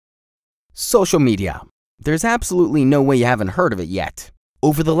Social media. There's absolutely no way you haven't heard of it yet.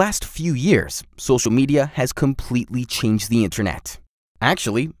 Over the last few years, social media has completely changed the internet.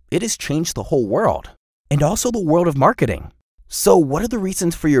 Actually, it has changed the whole world, and also the world of marketing. So what are the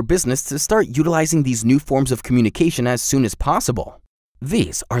reasons for your business to start utilizing these new forms of communication as soon as possible?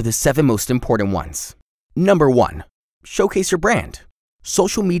 These are the 7 most important ones. Number 1. Showcase your brand.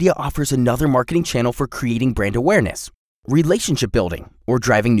 Social media offers another marketing channel for creating brand awareness, relationship building, or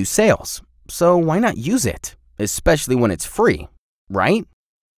driving new sales. So why not use it, especially when it's free, right?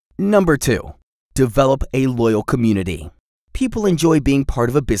 Number 2. Develop a loyal community. People enjoy being part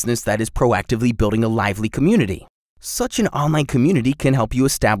of a business that is proactively building a lively community. Such an online community can help you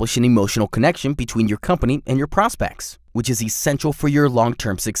establish an emotional connection between your company and your prospects, which is essential for your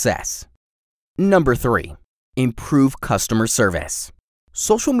long-term success. Number 3. Improve customer service.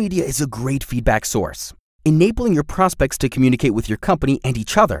 Social media is a great feedback source. Enabling your prospects to communicate with your company and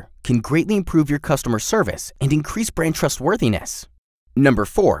each other can greatly improve your customer service and increase brand trustworthiness. Number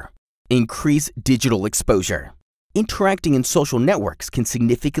 4. Increase digital exposure. Interacting in social networks can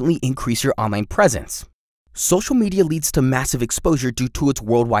significantly increase your online presence. Social media leads to massive exposure due to its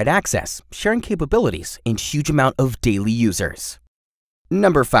worldwide access, sharing capabilities, and huge amount of daily users.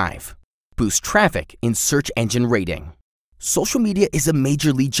 Number 5. Boost traffic in search engine rating. Social media is a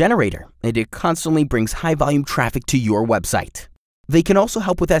major lead generator, and it constantly brings high-volume traffic to your website. They can also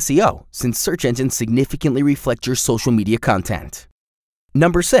help with SEO, since search engines significantly reflect your social media content.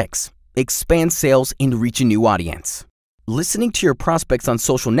 Number 6. Expand sales and reach a new audience. Listening to your prospects on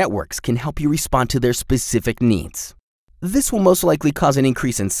social networks can help you respond to their specific needs. This will most likely cause an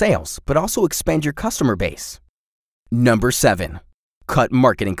increase in sales, but also expand your customer base. Number 7. Cut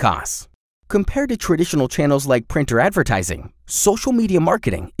marketing costs. Compared to traditional channels like print or advertising, social media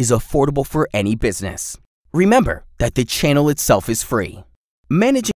marketing is affordable for any business. Remember that the channel itself is free. Managing